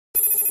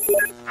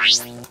Hey,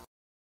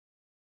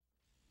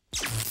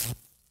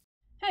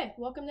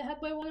 welcome to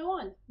Headway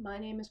 101. My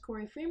name is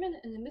Corey Freeman,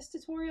 and in this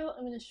tutorial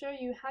I'm going to show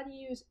you how to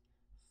use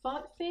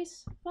font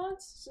face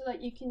fonts so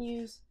that you can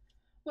use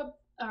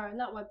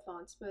not web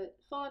fonts, but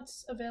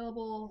fonts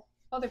available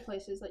other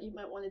places that you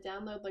might want to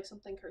download, like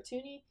something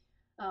cartoony,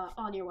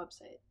 on your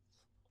website.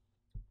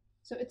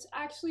 So it's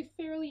actually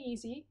fairly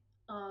easy,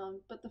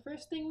 but the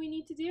first thing we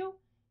need to do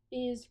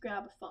is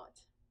grab a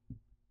font.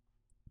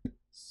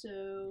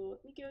 So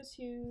let me go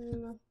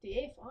to the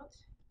A font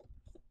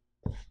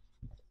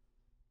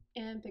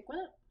and pick one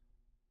up.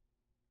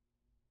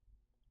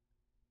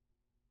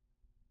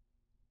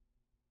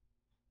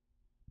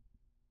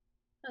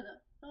 I don't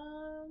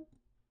know.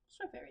 Let's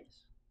try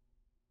various.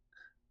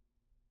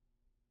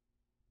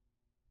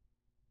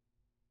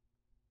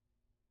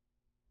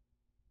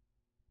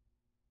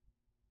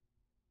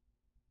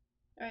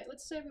 Alright,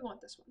 let's say we want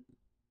this one.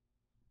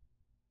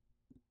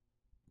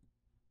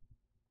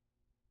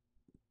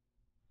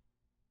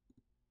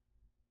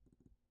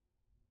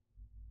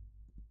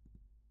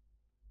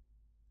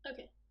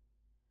 Okay,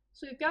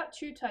 so we've got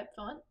true type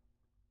font,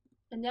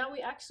 and now we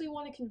actually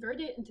want to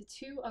convert it into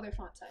two other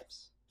font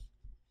types.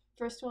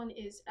 First one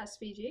is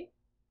SVG.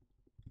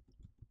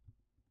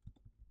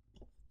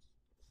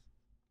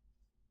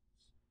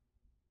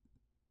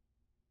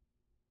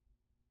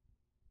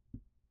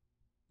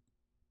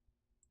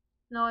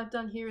 And all I've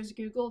done here is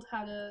Googled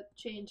how to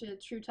change a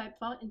true type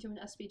font into an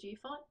SVG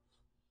font.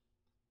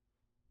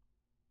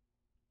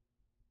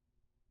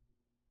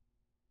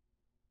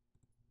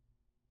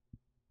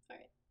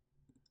 Alright,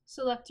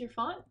 select your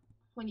font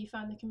when you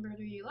find the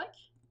converter you like,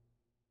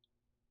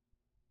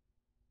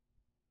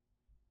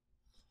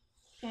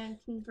 and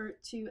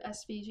convert to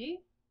SVG.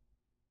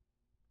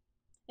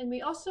 And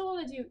we also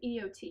want to do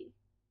EOT.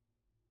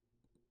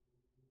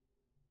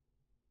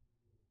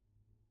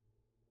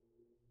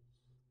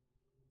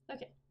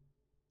 Okay.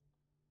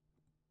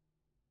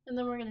 And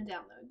then we're going to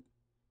download.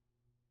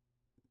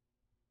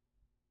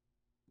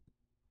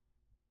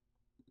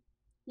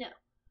 Now,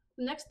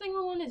 the next thing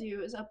we want to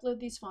do is upload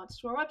these fonts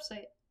to our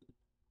website.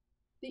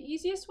 The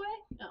easiest way,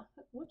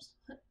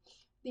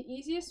 the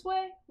easiest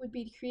way would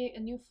be to create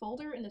a new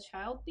folder in the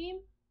child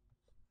theme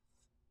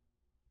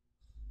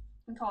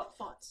and call it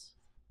fonts.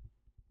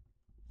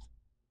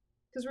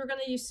 Because we're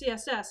going to use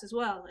CSS as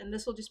well, and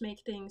this will just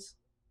make things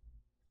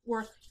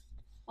work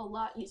a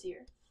lot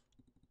easier.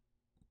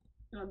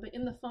 But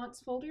in the fonts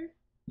folder,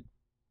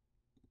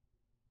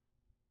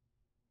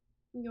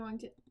 I'm going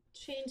to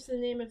change the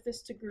name of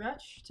this to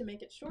Grutch to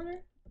make it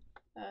shorter.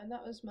 And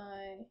that was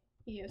my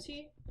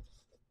EOT.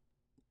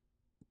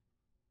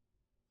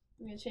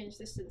 I'm going to change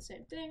this to the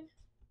same thing.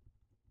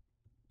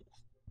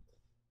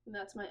 And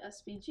that's my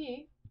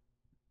SVG.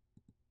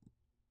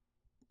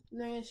 And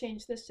then I'm going to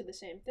change this to the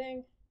same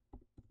thing.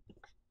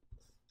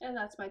 And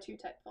that's my true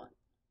type font.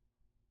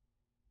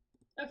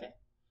 Okay,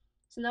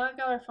 so now I've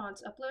got our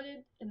fonts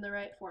uploaded in the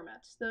right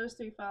formats. Those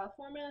three file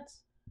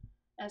formats: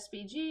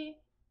 SVG,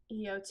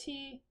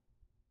 EOT,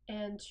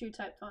 and true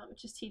type font,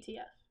 which is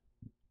TTF.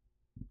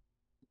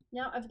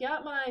 Now I've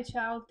got my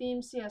child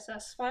theme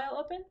CSS file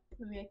open.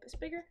 Let me make this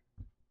bigger.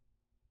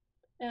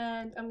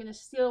 And I'm going to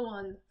steal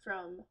one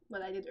from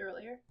what I did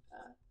earlier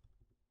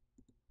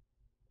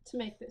to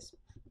make this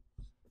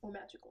more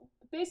magical.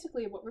 But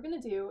basically what we're going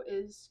to do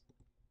is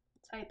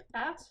type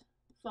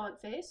 @font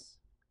face,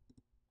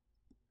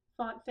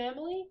 font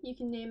family. You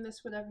can name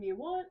this whatever you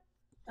want.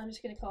 I'm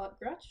just going to call it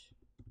Grutch.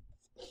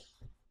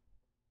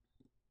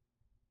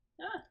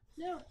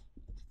 No,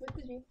 with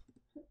the G.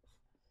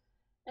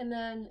 And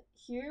then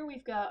here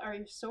we've got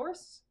our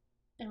source,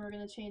 and we're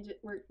going to change it.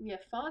 We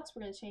have fonts.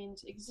 We're going to change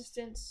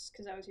existence,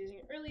 because I was using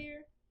it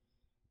earlier,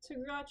 to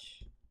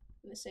Grutch.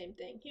 And the same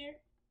thing here.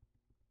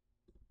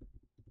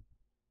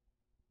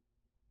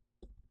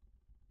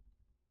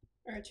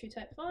 Our true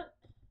type font,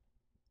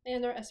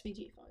 and our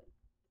SVG font.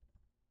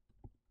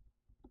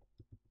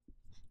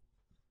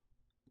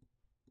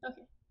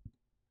 Okay,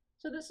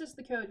 so this is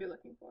the code you're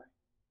looking for.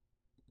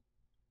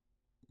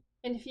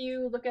 And if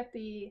you look at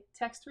the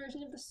text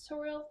version of this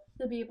tutorial,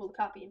 you'll be able to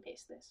copy and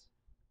paste this.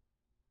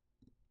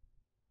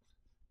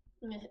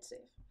 I'm going to hit save.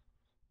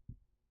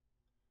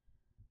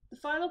 The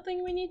final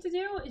thing we need to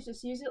do is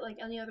just use it like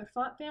any other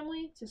font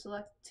family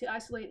to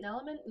isolate an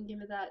element and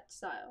give it that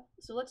style.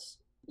 So let's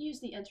use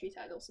the entry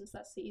title, since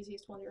that's the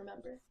easiest one to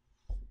remember.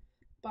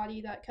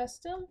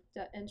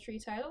 Body.custom.entry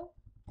title,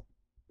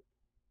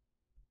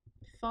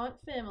 font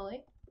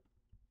family,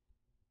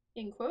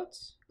 in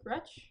quotes,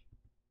 Grutch,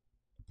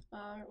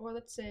 or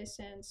let's say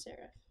sans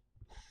serif.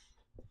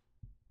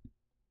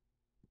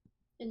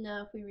 And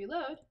now if we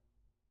reload,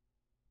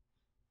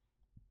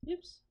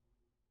 oops,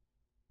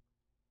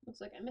 looks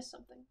like I missed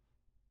something.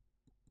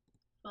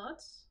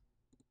 Fonts,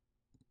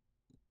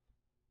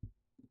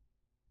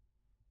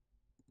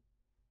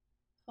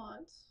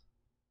 fonts.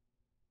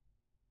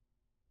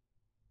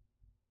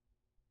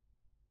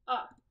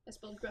 I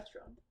spelled Grutch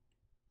wrong.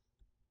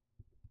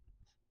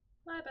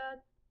 My bad.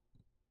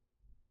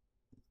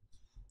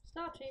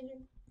 Stop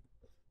changing.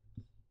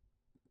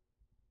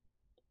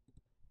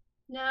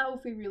 Now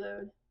if we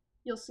reload,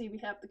 you'll see we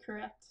have the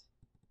correct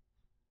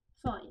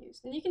font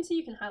used. And you can see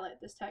you can highlight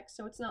this text,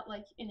 so it's not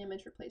like an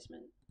image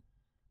replacement.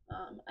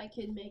 I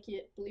can make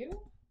it blue,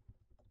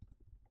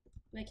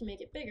 and I can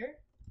make it bigger.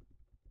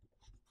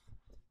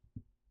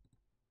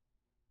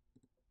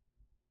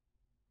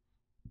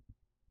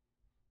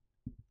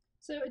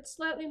 So it's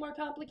slightly more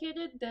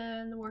complicated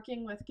than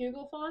working with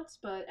Google fonts,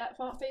 but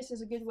 @FontFace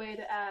is a good way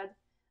to add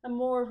a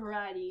more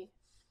variety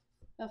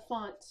of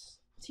fonts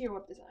to your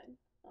web design.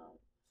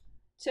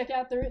 Check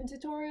out the written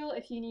tutorial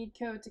if you need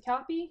code to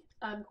copy.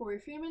 I'm Corey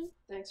Freeman.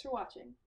 Thanks for watching.